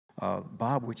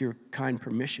Bob, with your kind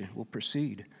permission, we'll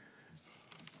proceed.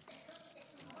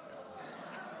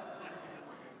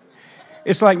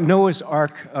 It's like Noah's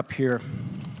Ark up here.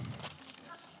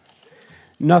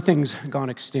 Nothing's gone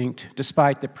extinct,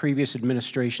 despite the previous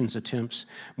administration's attempts.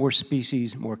 More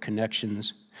species, more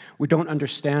connections. We don't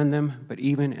understand them, but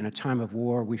even in a time of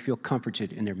war, we feel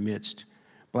comforted in their midst.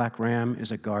 Black Ram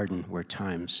is a garden where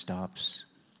time stops.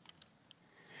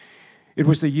 It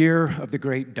was the year of the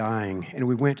great dying, and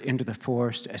we went into the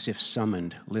forest as if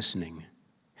summoned, listening.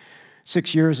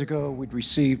 6 years ago, we'd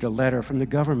received a letter from the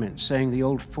government saying the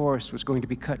old forest was going to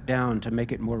be cut down to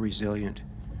make it more resilient,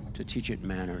 to teach it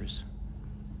manners.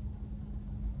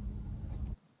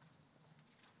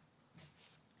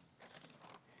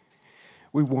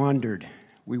 We wandered.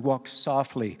 We walked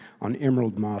softly on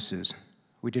emerald mosses.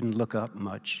 We didn't look up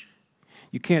much.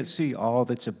 You can't see all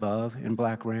that's above in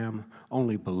Black Ram,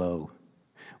 only below.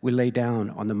 We lay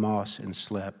down on the moss and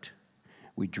slept.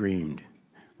 We dreamed.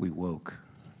 We woke.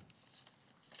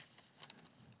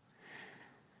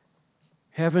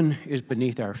 Heaven is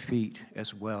beneath our feet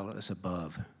as well as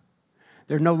above.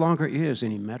 There no longer is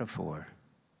any metaphor.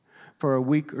 For a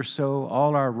week or so,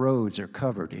 all our roads are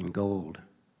covered in gold.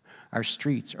 Our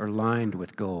streets are lined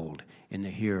with gold in the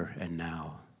here and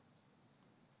now.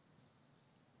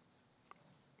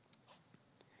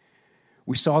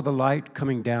 We saw the light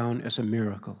coming down as a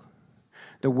miracle.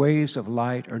 The waves of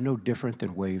light are no different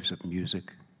than waves of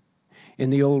music. In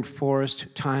the old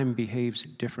forest, time behaves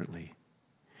differently.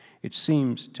 It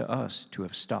seems to us to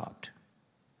have stopped.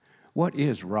 What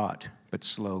is rot but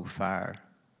slow fire?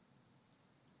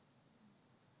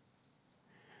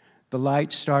 The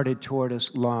light started toward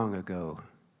us long ago.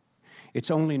 It's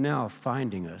only now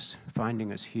finding us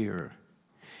here.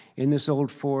 In this old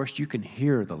forest, you can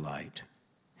hear the light.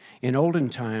 In olden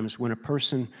times, when a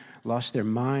person lost their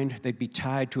mind, they'd be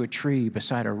tied to a tree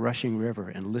beside a rushing river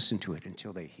and listen to it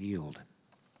until they healed.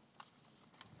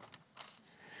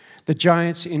 The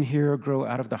giants in here grow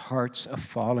out of the hearts of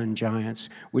fallen giants,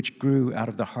 which grew out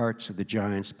of the hearts of the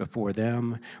giants before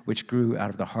them, which grew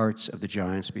out of the hearts of the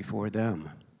giants before them.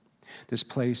 This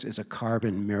place is a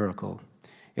carbon miracle.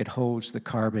 It holds the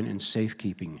carbon in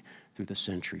safekeeping through the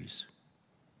centuries.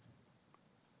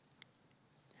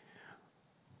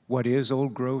 What is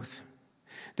old growth?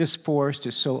 This forest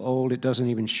is so old it doesn't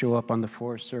even show up on the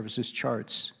Forest Service's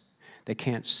charts. They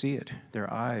can't see it.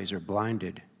 Their eyes are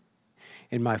blinded.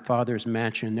 In my Father's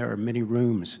mansion there are many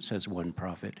rooms, says one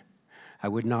prophet. I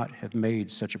would not have made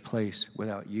such a place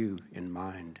without you in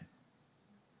mind.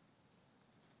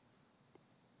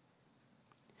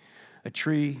 A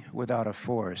tree without a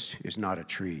forest is not a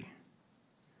tree.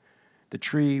 The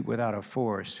tree without a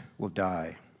forest will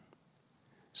die.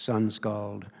 Sun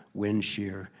scald, wind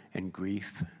shear, and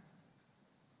grief.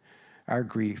 Our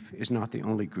grief is not the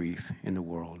only grief in the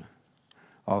world.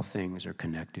 All things are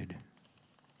connected.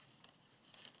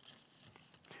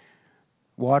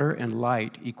 Water and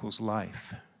light equals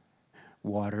life.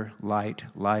 Water, light,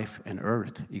 life, and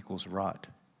earth equals rot.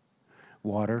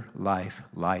 Water, life,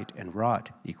 light, and rot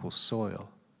equals soil.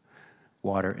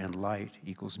 Water and light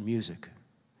equals music.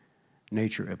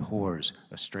 Nature abhors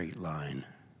a straight line.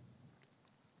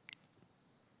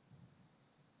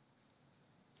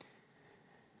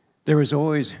 There is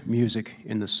always music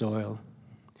in the soil.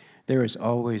 There is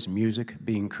always music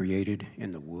being created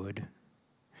in the wood.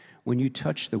 When you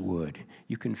touch the wood,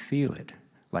 you can feel it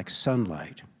like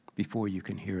sunlight before you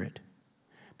can hear it,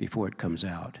 before it comes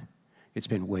out. It's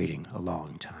been waiting a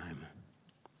long time.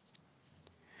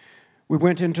 We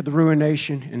went into the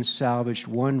ruination and salvaged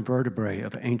one vertebrae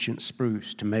of ancient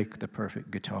spruce to make the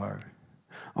perfect guitar.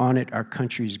 On it, our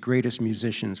country's greatest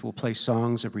musicians will play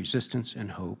songs of resistance and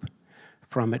hope.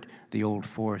 From it, the old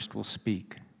forest will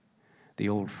speak. The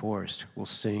old forest will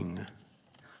sing.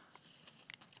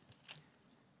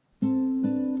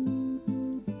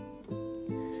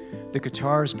 The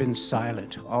guitar's been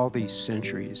silent all these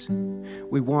centuries.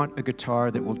 We want a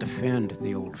guitar that will defend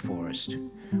the old forest.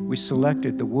 We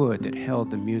selected the wood that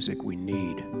held the music we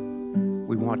need.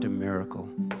 We want a miracle.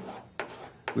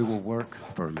 We will work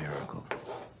for a miracle.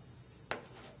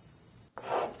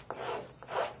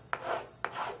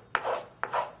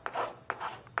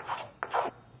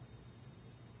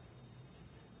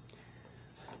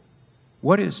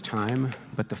 What is time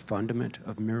but the fundament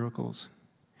of miracles?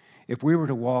 If we were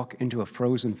to walk into a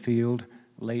frozen field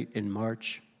late in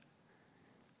March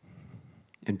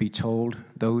and be told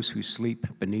those who sleep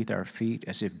beneath our feet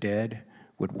as if dead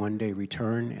would one day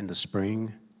return in the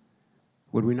spring,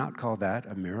 would we not call that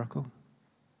a miracle?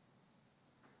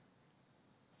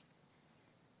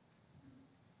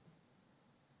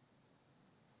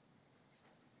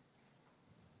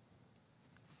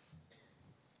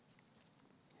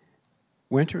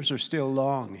 Winters are still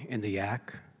long in the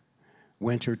yak,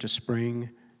 winter to spring,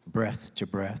 breath to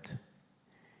breath.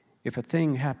 If a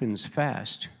thing happens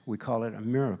fast, we call it a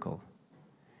miracle.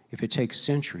 If it takes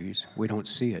centuries, we don't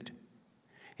see it.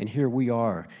 And here we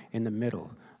are in the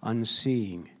middle,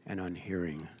 unseeing and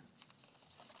unhearing.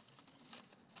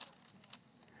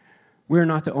 We're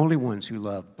not the only ones who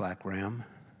love black ram.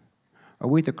 Are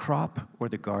we the crop or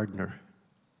the gardener?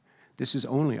 This is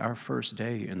only our first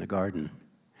day in the garden.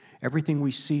 Everything we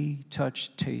see,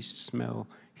 touch, taste, smell,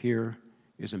 hear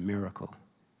is a miracle,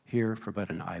 here for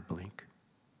but an eye blink.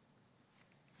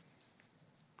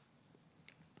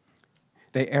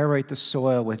 They aerate the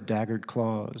soil with daggered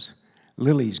claws.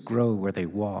 Lilies grow where they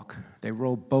walk. They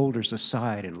roll boulders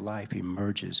aside and life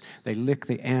emerges. They lick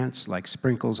the ants like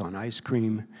sprinkles on ice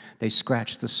cream. They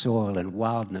scratch the soil and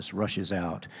wildness rushes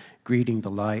out, greeting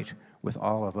the light with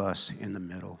all of us in the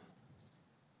middle.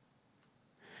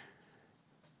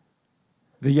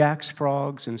 The yaks,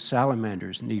 frogs, and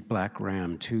salamanders need black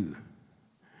ram too.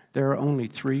 There are only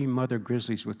 3 mother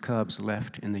grizzlies with cubs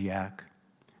left in the yak.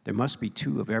 There must be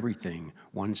 2 of everything,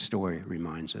 one story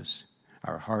reminds us.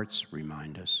 Our hearts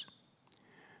remind us.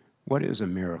 What is a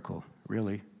miracle,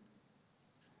 really?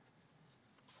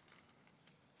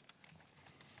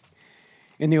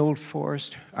 In the old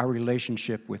forest, our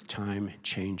relationship with time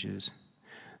changes.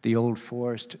 The old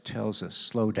forest tells us,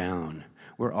 slow down.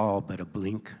 We're all but a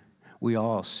blink. We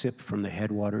all sip from the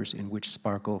headwaters in which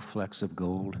sparkle flecks of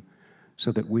gold,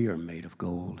 so that we are made of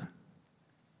gold.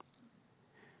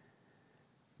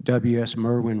 W.S.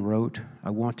 Merwin wrote,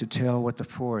 I want to tell what the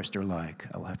forests are like.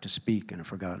 I will have to speak in a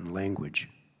forgotten language.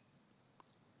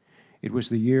 It was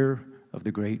the year of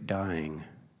the great dying.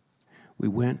 We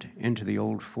went into the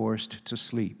old forest to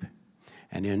sleep,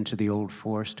 and into the old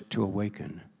forest to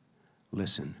awaken.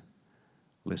 Listen,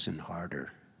 listen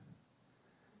harder.